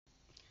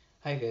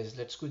Hi guys,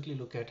 let's quickly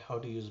look at how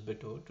to use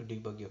Bito to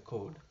debug your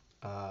code.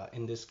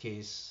 In this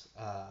case,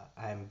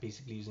 I'm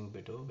basically using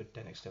Bito with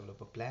 10x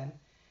developer plan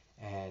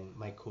and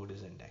my code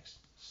is indexed.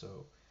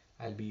 So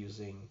I'll be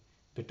using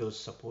Bito's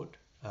support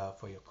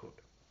for your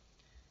code.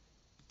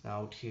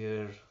 Now out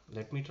here,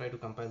 let me try to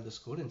compile this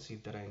code and see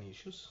if there are any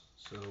issues.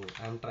 So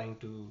I'm trying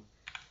to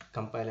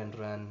compile and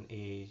run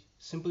a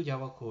simple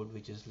Java code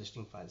which is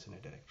listing files in a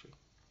directory.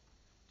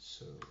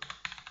 So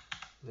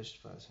list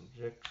files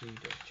in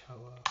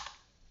directory.java.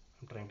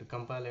 I'm trying to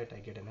compile it, I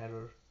get an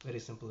error, very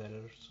simple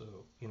error. So,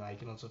 I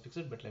can also fix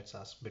it, but let's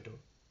ask Bito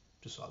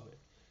to solve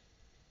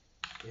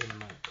it. In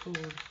my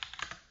code,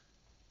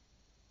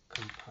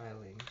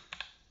 compiling,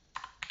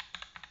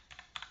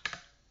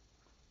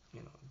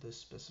 this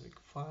specific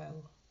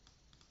file,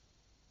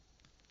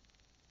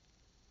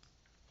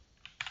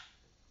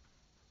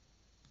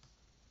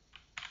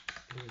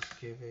 is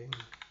giving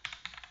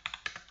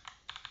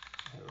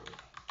error.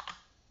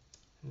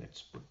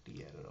 Let's put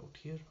the error out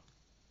here.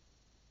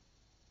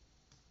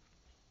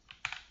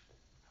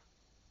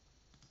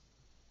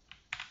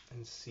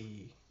 And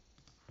see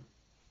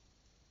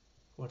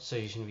what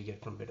suggestion we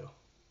get from Bito.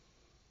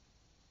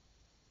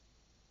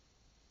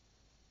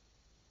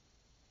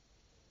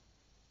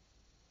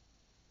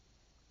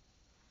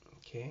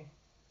 Okay,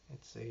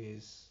 it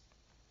says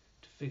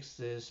to fix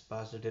this,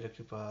 pass the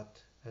directory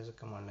path as a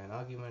command line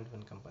argument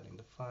when compiling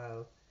the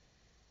file,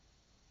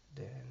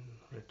 then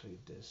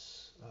retrieve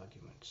this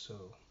argument. So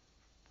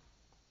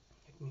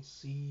let me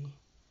see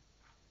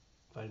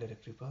file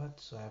directory path.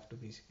 So I have to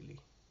basically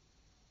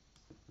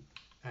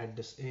add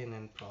this in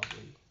and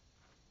probably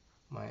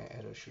my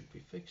error should be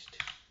fixed.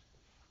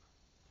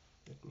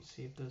 Let me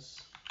save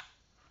this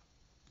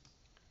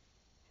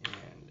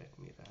and let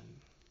me run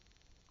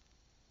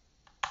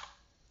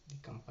the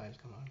compile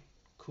command.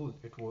 Cool,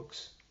 it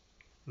works.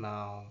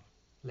 Now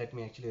let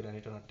me actually run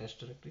it on a test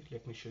directory.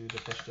 Let me show you the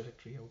test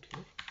directory out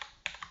here.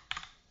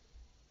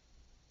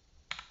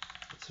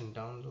 It's in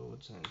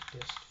downloads and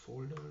test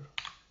folder.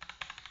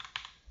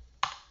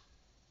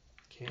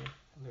 Okay,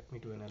 let me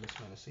do an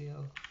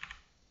ls-al.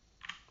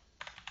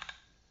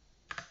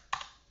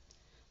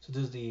 So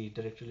this is the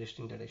directory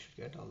listing that I should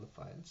get, all the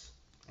files,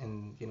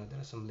 and there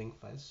are some link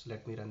files.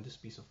 Let me run this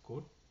piece of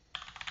code,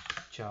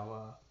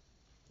 java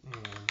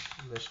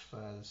and list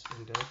files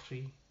in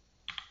directory.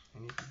 I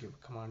need to give a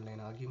command line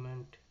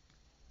argument.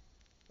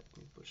 Let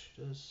me push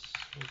this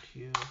out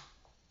here.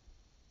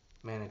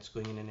 Man, it's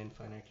going in an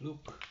infinite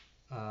loop,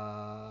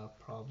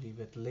 probably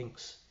with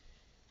links.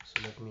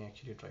 So let me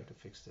actually try to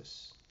fix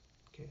this.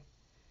 Okay,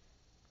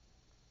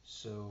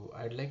 so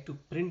I'd like to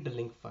print the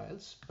link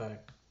files,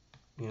 but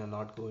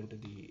not go into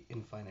the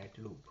infinite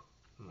loop,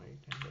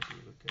 right? And let me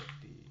look at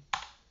the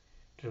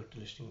directory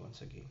listing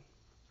once again.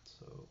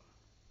 So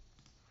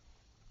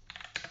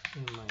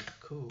in my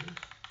code,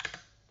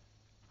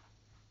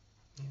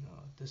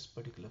 this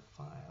particular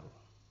file,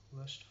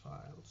 list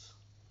files,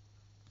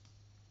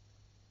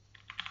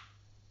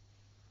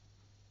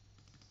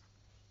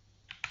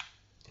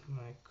 in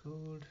my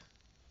code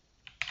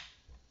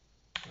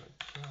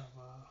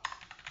 .java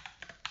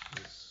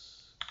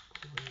is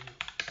going to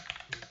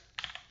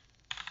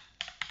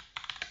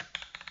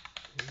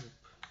loop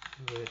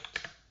with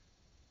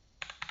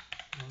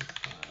link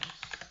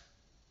files.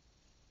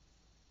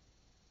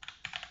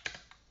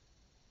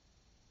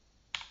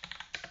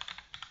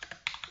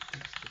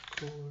 Fix the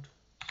code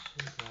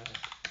so that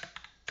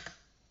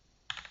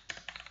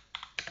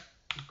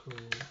go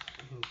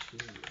into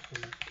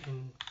an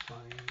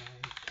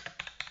infinite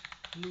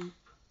loop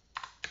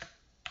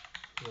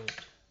with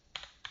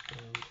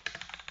print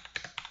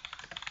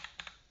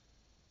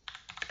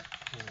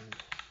and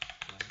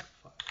link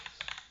files.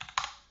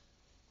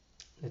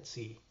 Let's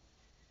see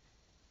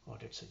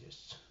what it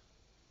suggests.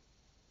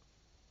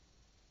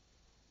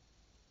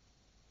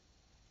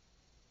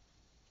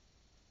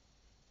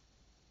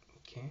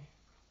 Okay,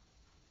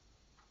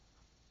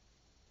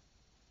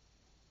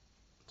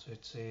 so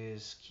it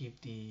says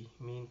keep the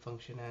main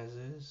function as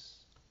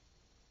is,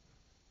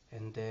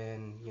 and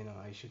then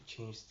I should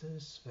change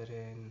this,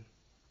 wherein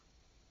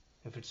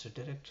if it's a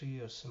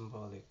directory or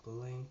symbolic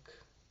link,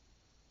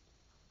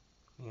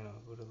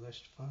 go to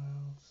list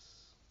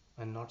files,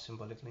 and not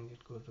symbolic link,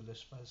 it go to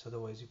list files,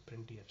 otherwise you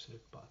print the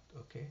absolute path.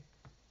 Okay,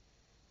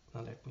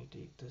 now let me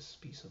take this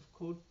piece of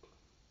code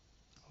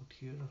out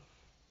here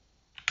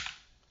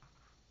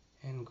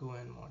and go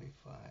and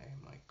modify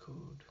my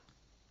code.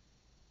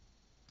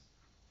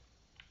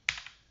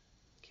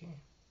 Okay,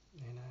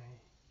 and I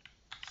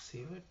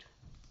save it.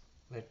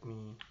 Let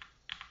me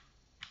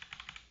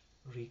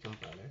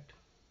recompile it.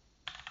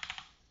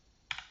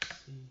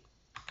 C.java.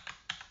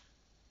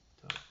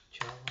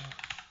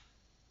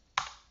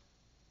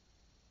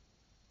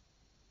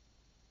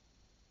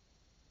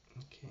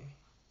 Okay,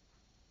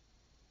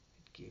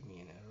 it gave me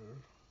an error,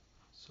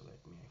 so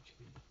let me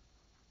actually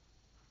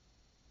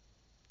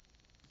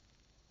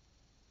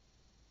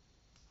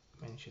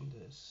mention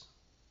this.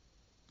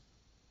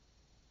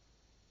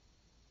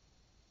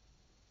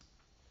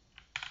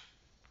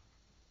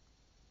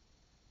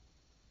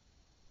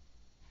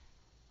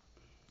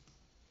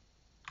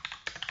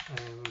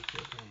 I'm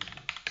getting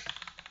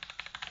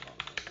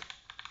common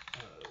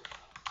error.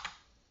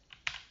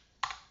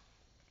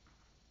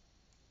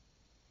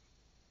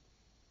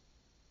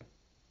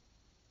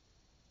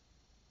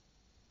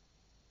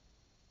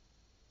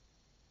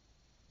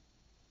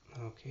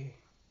 Okay,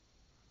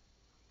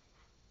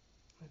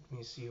 let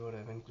me see what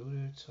I've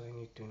included. So I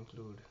need to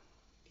include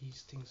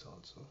these things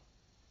also,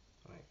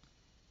 right?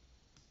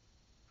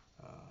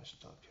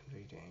 Stop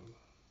generating.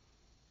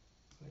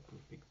 Let me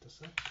pick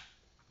this up,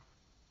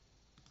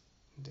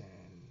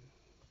 then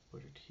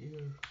put it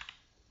here,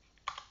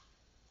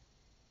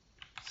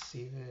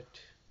 save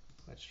it.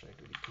 Let's try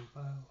to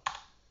recompile.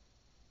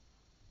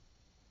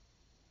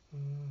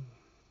 Hmm.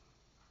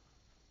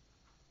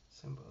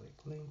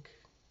 Symbolic link.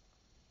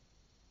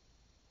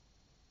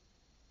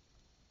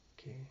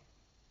 Okay,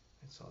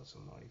 let's also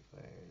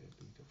modify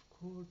a bit of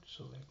code.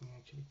 So let me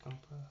actually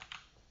compile,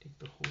 take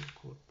the whole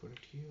code, put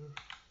it here,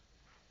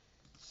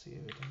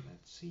 save it, and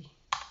let's see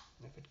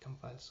if it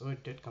compiles. So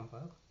it did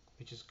compile,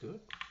 which is good.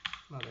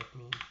 Now let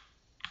me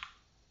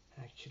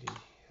actually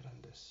run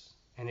this.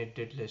 And it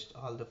did list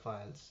all the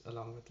files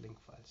along with link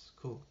files.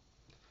 Cool.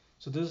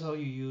 So this is how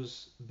you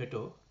use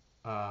Bito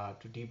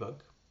to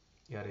debug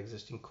your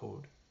existing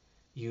code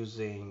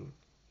using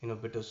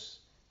Bito's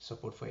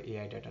support for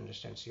AI that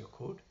understands your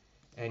code,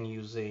 and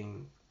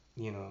using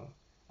you know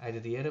either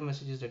the error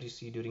messages that you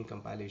see during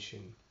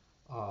compilation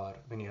or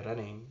when you're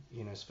running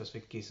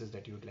specific cases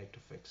that you would like to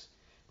fix.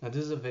 Now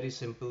this is a very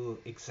simple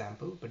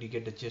example, but you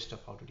get the gist of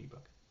how to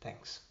debug.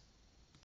 Thanks.